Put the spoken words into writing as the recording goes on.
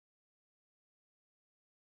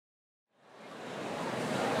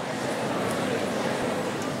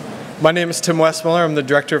My name is Tim Westmiller. I'm the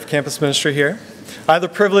Director of Campus Ministry here. I have the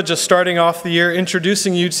privilege of starting off the year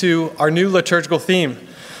introducing you to our new liturgical theme.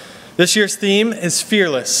 This year's theme is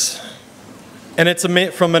Fearless, and it's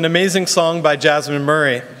from an amazing song by Jasmine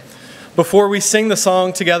Murray. Before we sing the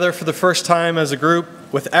song together for the first time as a group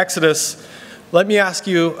with Exodus, let me ask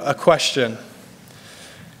you a question.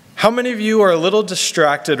 How many of you are a little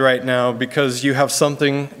distracted right now because you have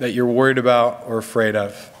something that you're worried about or afraid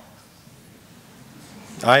of?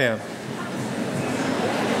 I am.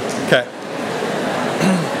 Okay.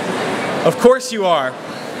 Of course you are.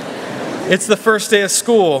 It's the first day of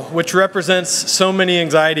school, which represents so many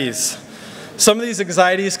anxieties. Some of these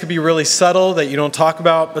anxieties could be really subtle that you don't talk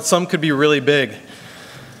about, but some could be really big.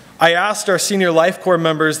 I asked our senior life corps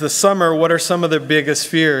members this summer what are some of their biggest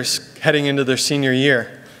fears heading into their senior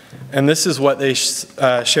year. And this is what they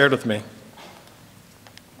shared with me.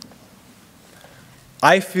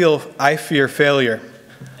 I fear failure.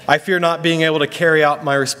 I fear not being able to carry out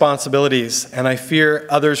my responsibilities, and I fear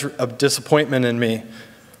others' of disappointment in me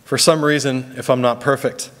for some reason if I'm not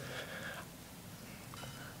perfect.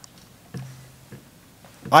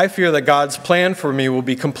 I fear that God's plan for me will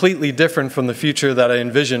be completely different from the future that I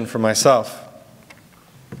envision for myself.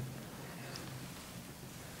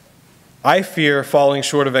 I fear falling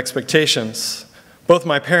short of expectations. Both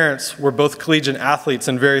my parents were both collegiate athletes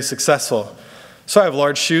and very successful, so I have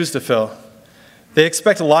large shoes to fill. They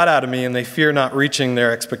expect a lot out of me, and they fear not reaching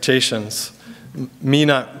their expectations. Me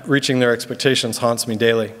not reaching their expectations haunts me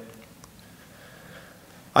daily.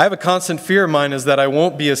 I have a constant fear of mine is that I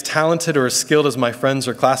won't be as talented or as skilled as my friends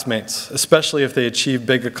or classmates, especially if they achieve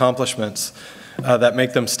big accomplishments that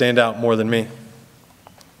make them stand out more than me.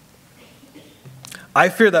 I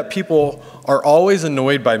fear that people are always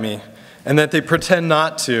annoyed by me and that they pretend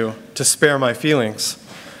not to spare my feelings.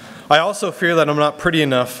 I also fear that I'm not pretty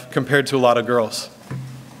enough compared to a lot of girls.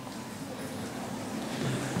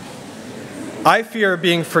 I fear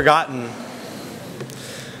being forgotten.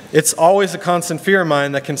 It's always a constant fear of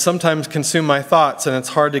mine that can sometimes consume my thoughts, and it's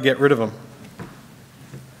hard to get rid of them.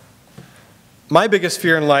 My biggest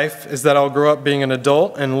fear in life is that I'll grow up being an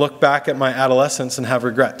adult and look back at my adolescence and have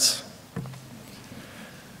regrets.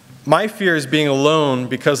 My fear is being alone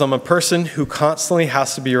because I'm a person who constantly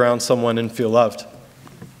has to be around someone and feel loved.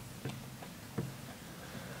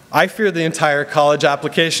 I fear the entire college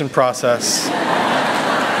application process.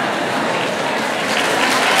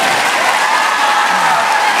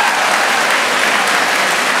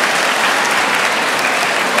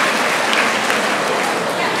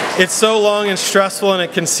 It's so long and stressful, and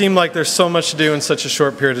it can seem like there's so much to do in such a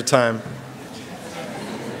short period of time.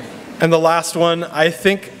 And the last one, I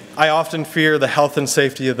think I often fear the health and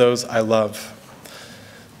safety of those I love.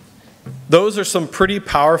 Those are some pretty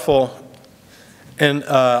powerful and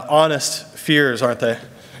honest fears, aren't they?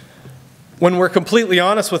 When we're completely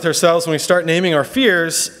honest with ourselves and we start naming our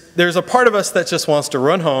fears, there's a part of us that just wants to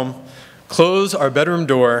run home, close our bedroom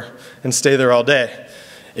door, and stay there all day.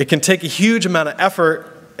 It can take a huge amount of effort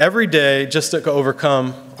every day just to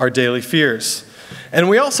overcome our daily fears. And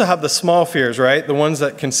we also have the small fears, right? The ones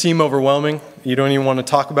that can seem overwhelming, you don't even want to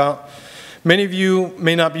talk about. Many of you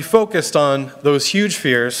may not be focused on those huge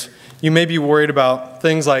fears. You may be worried about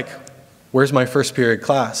things like, where's my first period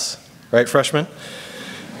class? Right, freshmen?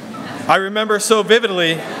 I remember so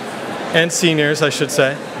vividly, and seniors, I should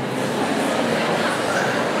say.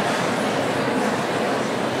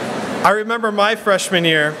 I remember my freshman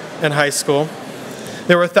year in high school.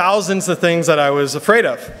 There were thousands of things that I was afraid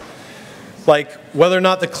of, like whether or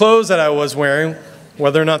not the clothes that I was wearing,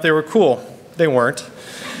 whether or not they were cool. They weren't.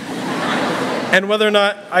 And whether or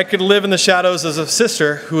not I could live in the shadows as a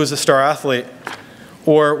sister who was a star athlete,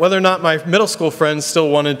 or whether or not my middle school friends still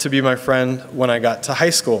wanted to be my friend when I got to high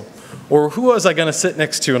school, or who was I going to sit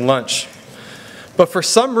next to in lunch. But for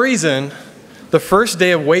some reason, the first day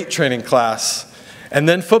of weight training class and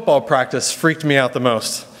then football practice freaked me out the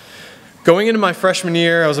most. Going into my freshman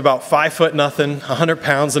year, I was about 5'0" nothing, 100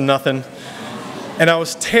 pounds and nothing, and I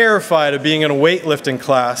was terrified of being in a weightlifting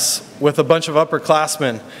class with a bunch of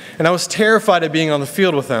upperclassmen, and I was terrified of being on the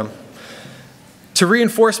field with them. To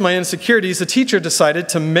reinforce my insecurities, the teacher decided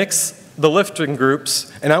to mix the lifting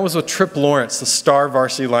groups, and I was with Trip Lawrence, the star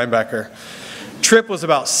varsity linebacker. Trip was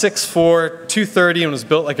about 6'4", 230, and was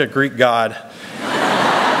built like a Greek god.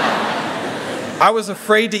 I was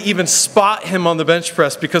afraid to even spot him on the bench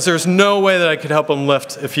press because there's no way that I could help him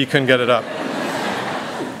lift if he couldn't get it up.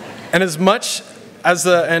 And as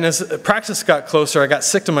practice got closer, I got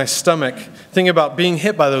sick to my stomach thinking about being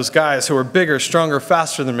hit by those guys who were bigger, stronger,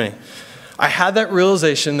 faster than me. I had that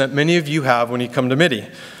realization that many of you have when you come to Mitty.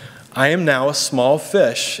 I am now a small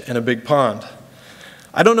fish in a big pond.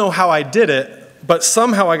 I don't know how I did it, but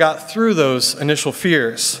somehow I got through those initial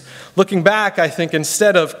fears. Looking back, I think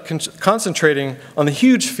instead of concentrating on the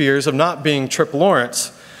huge fears of not being Trip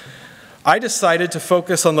Lawrence, I decided to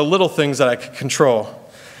focus on the little things that I could control.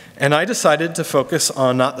 And I decided to focus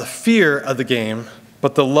on not the fear of the game,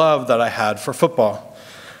 but the love that I had for football.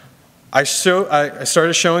 I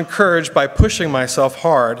started showing courage by pushing myself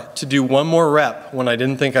hard to do one more rep when I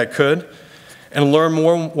didn't think I could, and learn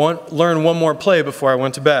one more play before I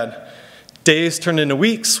went to bed. Days turned into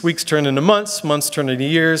weeks, weeks turned into months, months turned into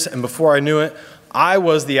years, and before I knew it, I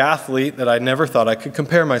was the athlete that I never thought I could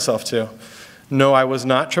compare myself to. No, I was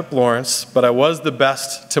not Trip Lawrence, but I was the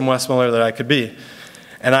best Tim Westmiller that I could be.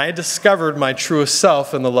 And I discovered my truest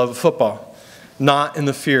self in the love of football, not in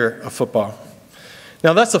the fear of football.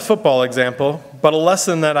 Now that's a football example, but a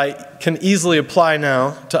lesson that I can easily apply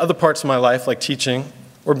now to other parts of my life, like teaching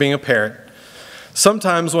or being a parent.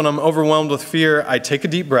 Sometimes when I'm overwhelmed with fear, I take a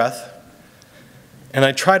deep breath and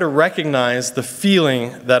I try to recognize the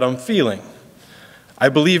feeling that I'm feeling. I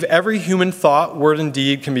believe every human thought, word, and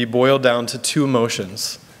deed can be boiled down to two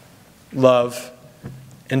emotions: love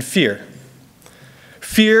and fear.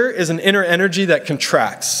 Fear is an inner energy that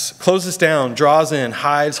contracts, closes down, draws in,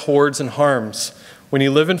 hides, hoards, and harms. When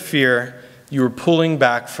you live in fear, you are pulling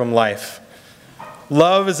back from life.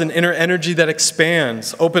 Love is an inner energy that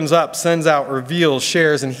expands, opens up, sends out, reveals,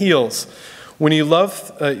 shares, and heals. When you live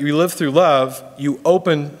through love, you're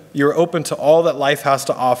open to all that life has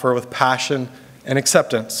to offer with passion and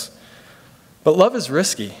acceptance. But love is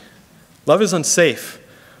risky. Love is unsafe.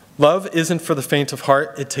 Love isn't for the faint of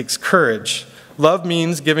heart. It takes courage. Love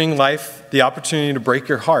means giving life the opportunity to break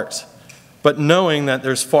your heart, but knowing that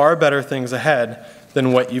there's far better things ahead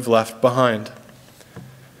than what you've left behind.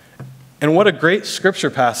 And what a great scripture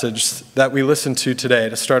passage that we listened to today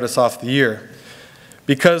to start us off the year,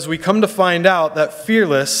 because we come to find out that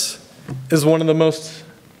fearless is one of the most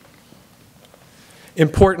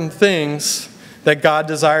important things that God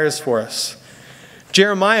desires for us.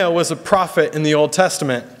 Jeremiah was a prophet in the Old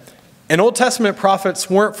Testament, and Old Testament prophets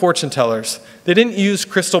weren't fortune tellers. They didn't use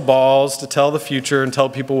crystal balls to tell the future and tell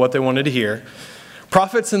people what they wanted to hear.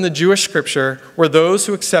 Prophets in the Jewish scripture were those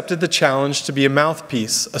who accepted the challenge to be a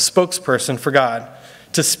mouthpiece, a spokesperson for God,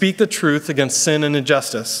 to speak the truth against sin and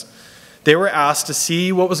injustice. They were asked to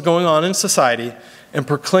see what was going on in society and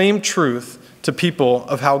proclaim truth to people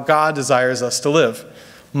of how God desires us to live,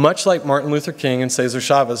 much like Martin Luther King and Cesar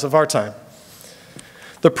Chavez of our time.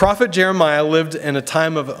 The prophet Jeremiah lived in a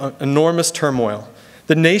time of enormous turmoil.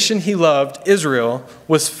 The nation he loved, Israel,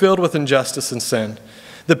 was filled with injustice and sin.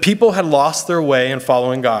 The people had lost their way in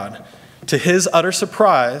following God. To his utter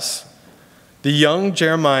surprise, the young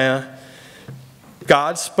Jeremiah,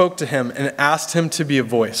 God spoke to him and asked him to be a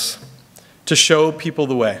voice, to show people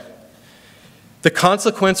the way. The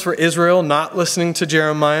consequence for Israel not listening to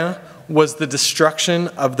Jeremiah was the destruction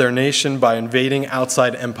of their nation by invading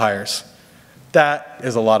outside empires. That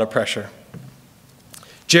is a lot of pressure.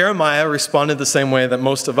 Jeremiah responded the same way that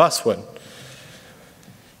most of us would.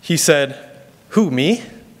 He said, "Who, me?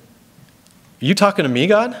 Are you talking to me,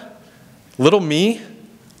 God? Little me?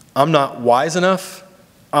 I'm not wise enough.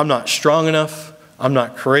 I'm not strong enough. I'm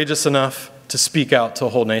not courageous enough to speak out to a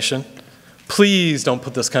whole nation. Please don't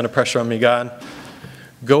put this kind of pressure on me, God.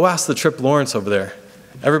 Go ask the Trip Lawrence over there.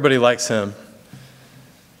 Everybody likes him."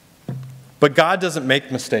 But God doesn't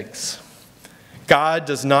make mistakes. God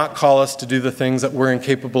does not call us to do the things that we're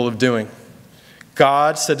incapable of doing.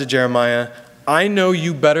 God said to Jeremiah, "I know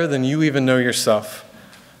you better than you even know yourself.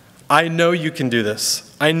 I know you can do this.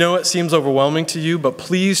 I know it seems overwhelming to you, but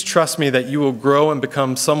please trust me that you will grow and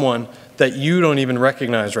become someone that you don't even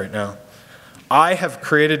recognize right now. I have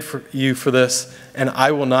created you for this, and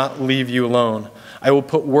I will not leave you alone. I will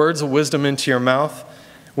put words of wisdom into your mouth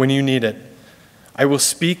when you need it. You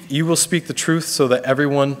will speak the truth so that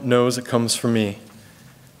everyone knows it comes from me.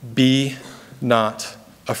 Be not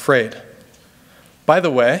afraid." By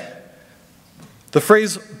the way, the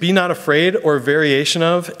phrase "be not afraid," or a variation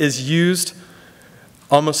of, is used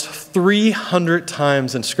almost 300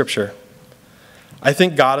 times in Scripture. I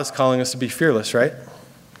think God is calling us to be fearless, right?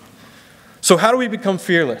 So how do we become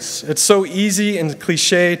fearless? It's so easy and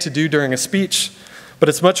cliche to do during a speech, but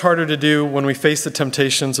it's much harder to do when we face the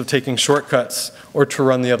temptations of taking shortcuts or to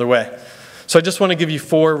run the other way. So I just want to give you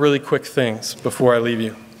 4 really quick things before I leave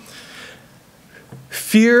you.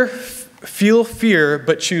 Feel fear,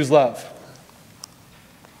 but choose love.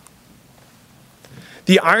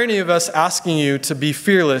 The irony of us asking you to be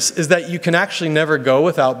fearless is that you can actually never go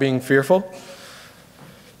without being fearful.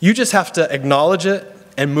 You just have to acknowledge it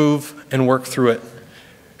and move and work through it.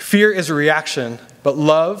 Fear is a reaction, but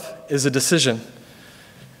love is a decision.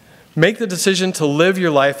 Make the decision to live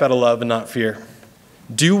your life out of love and not fear.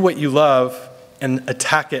 Do what you love and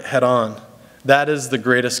attack it head on. That is the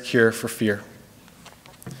greatest cure for fear.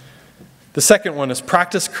 The second one is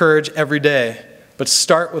practice courage every day, but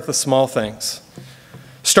start with the small things.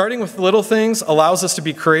 Starting with little things allows us to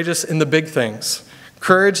be courageous in the big things.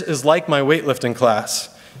 Courage is like my weightlifting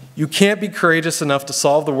class. You can't be courageous enough to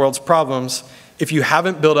solve the world's problems if you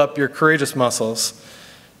haven't built up your courageous muscles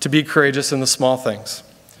to be courageous in the small things.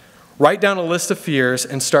 Write down a list of fears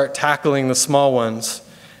and start tackling the small ones,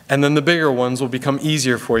 and then the bigger ones will become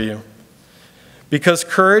easier for you. Because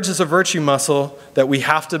courage is a virtue muscle that we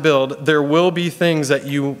have to build, there will be things that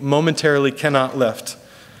you momentarily cannot lift.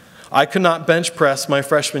 I could not bench press my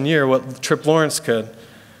freshman year what Trip Lawrence could,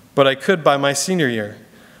 but I could by my senior year.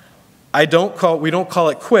 We don't call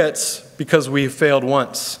it quits because we failed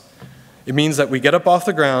once. It means that we get up off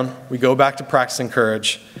the ground, we go back to practicing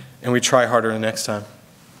courage, and we try harder the next time.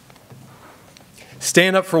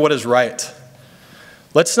 Stand up for what is right.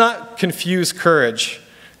 Let's not confuse courage.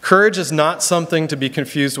 Courage is not something to be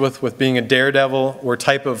confused with being a daredevil or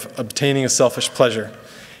type of obtaining a selfish pleasure.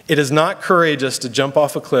 It is not courageous to jump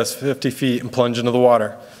off a cliff 50 feet and plunge into the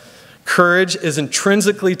water. Courage is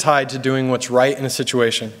intrinsically tied to doing what's right in a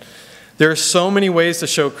situation. There are so many ways to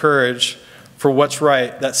show courage for what's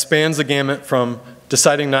right that spans the gamut from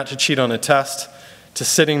deciding not to cheat on a test, to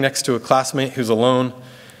sitting next to a classmate who's alone,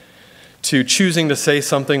 to choosing to say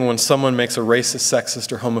something when someone makes a racist,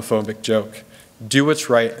 sexist, or homophobic joke. Do what's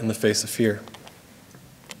right in the face of fear.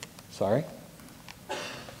 Sorry.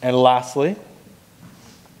 And lastly,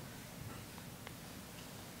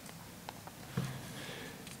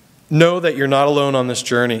 know that you're not alone on this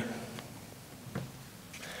journey.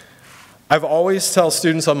 I've always tell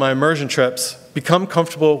students on my immersion trips, become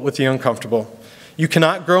comfortable with the uncomfortable. You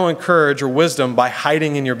cannot grow in courage or wisdom by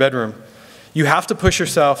hiding in your bedroom. You have to push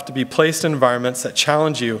yourself to be placed in environments that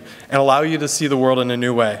challenge you and allow you to see the world in a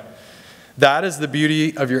new way. That is the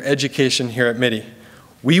beauty of your education here at Mitty.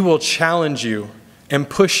 We will challenge you and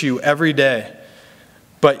push you every day,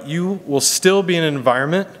 but you will still be in an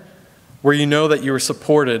environment where you know that you are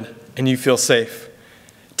supported and you feel safe.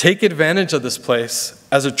 Take advantage of this place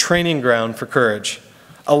as a training ground for courage.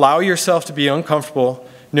 Allow yourself to be uncomfortable,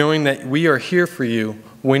 knowing that we are here for you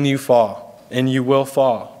when you fall, and you will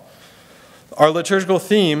fall. Our liturgical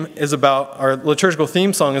theme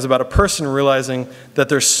song is about a person realizing that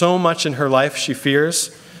there's so much in her life she fears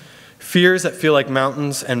that feel like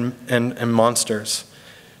mountains and monsters.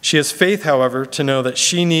 She has faith, however, to know that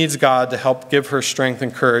she needs God to help give her strength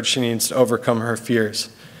and courage she needs to overcome her fears.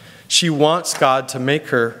 She wants God to make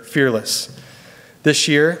her fearless. This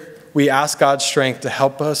year, we ask God's strength to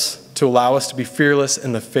help us, to allow us to be fearless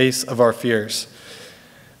in the face of our fears.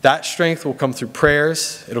 That strength will come through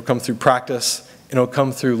prayers, it'll come through practice, and it'll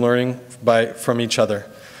come through learning from each other.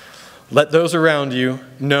 Let those around you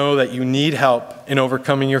know that you need help in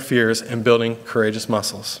overcoming your fears and building courageous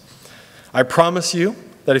muscles. I promise you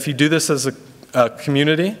that if you do this as a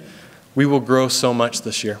community, we will grow so much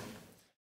this year.